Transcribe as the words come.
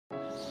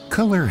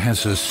Color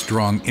has a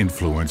strong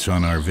influence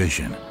on our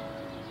vision,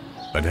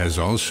 but has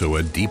also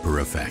a deeper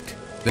effect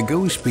that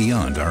goes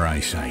beyond our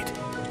eyesight,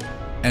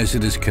 as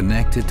it is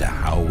connected to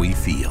how we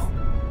feel.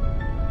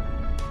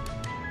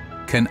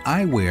 Can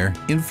eyewear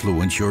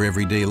influence your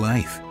everyday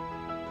life?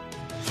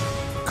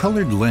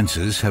 Colored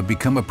lenses have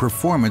become a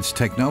performance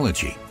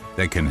technology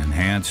that can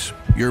enhance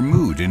your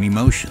mood and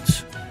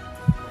emotions,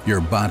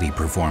 your body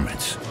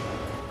performance,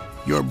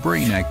 your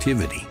brain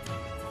activity.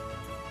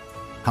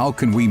 How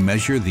can we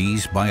measure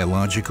these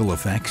biological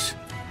effects?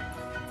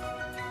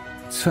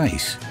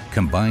 ZEISS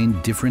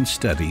combined different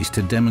studies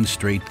to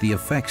demonstrate the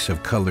effects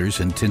of colors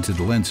and tinted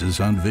lenses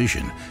on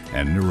vision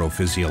and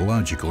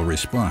neurophysiological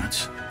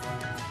response.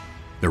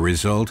 The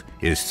result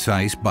is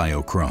ZEISS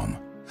BioChrom,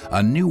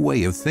 a new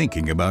way of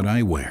thinking about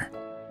eyewear.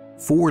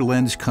 4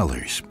 lens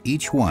colors,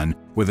 each one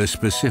with a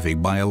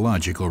specific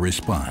biological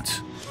response.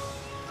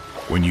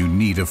 When you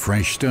need a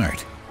fresh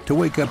start to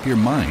wake up your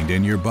mind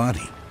and your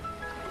body.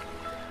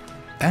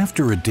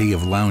 After a day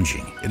of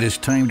lounging, it is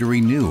time to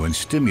renew and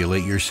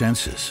stimulate your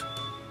senses.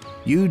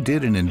 You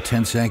did an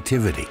intense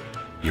activity.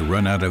 You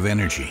run out of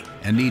energy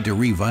and need to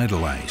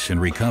revitalize and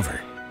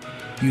recover.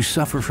 You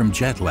suffer from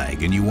jet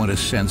lag and you want a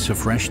sense of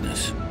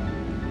freshness.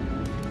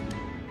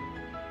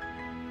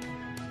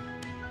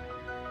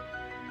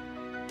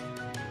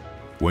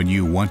 When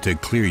you want to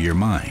clear your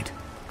mind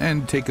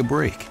and take a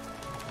break.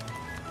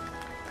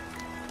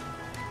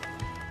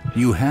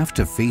 You have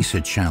to face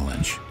a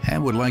challenge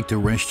and would like to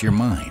rest your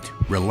mind,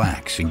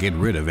 relax, and get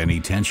rid of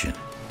any tension.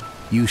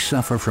 You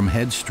suffer from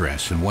head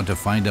stress and want to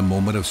find a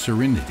moment of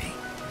serenity.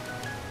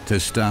 To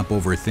stop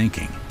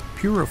overthinking,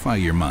 purify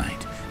your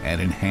mind,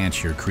 and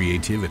enhance your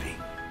creativity.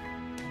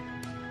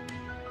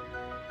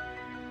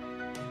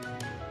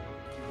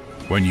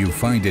 When you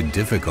find it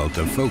difficult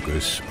to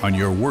focus on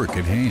your work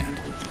at hand.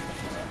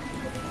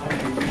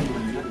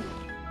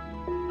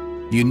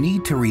 You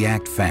need to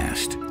react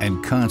fast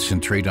and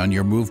concentrate on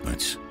your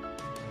movements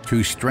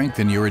to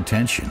strengthen your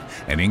attention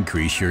and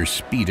increase your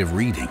speed of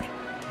reading,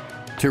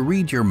 to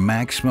read your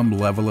maximum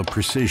level of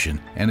precision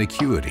and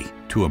acuity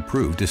to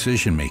improve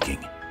decision-making.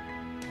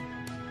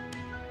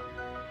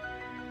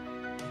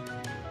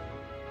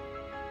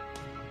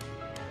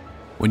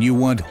 When you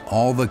want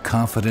all the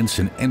confidence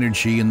and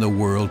energy in the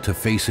world to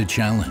face a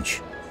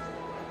challenge.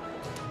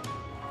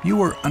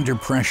 You are under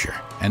pressure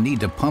and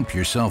need to pump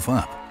yourself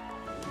up,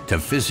 to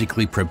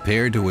physically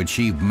prepare to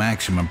achieve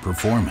maximum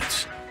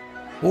performance,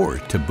 or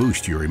to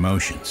boost your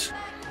emotions.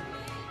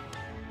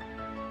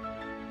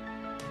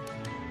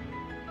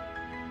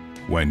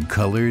 When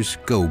colors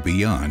go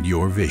beyond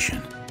your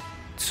vision.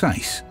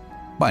 ZEISS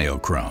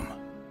BioChrom.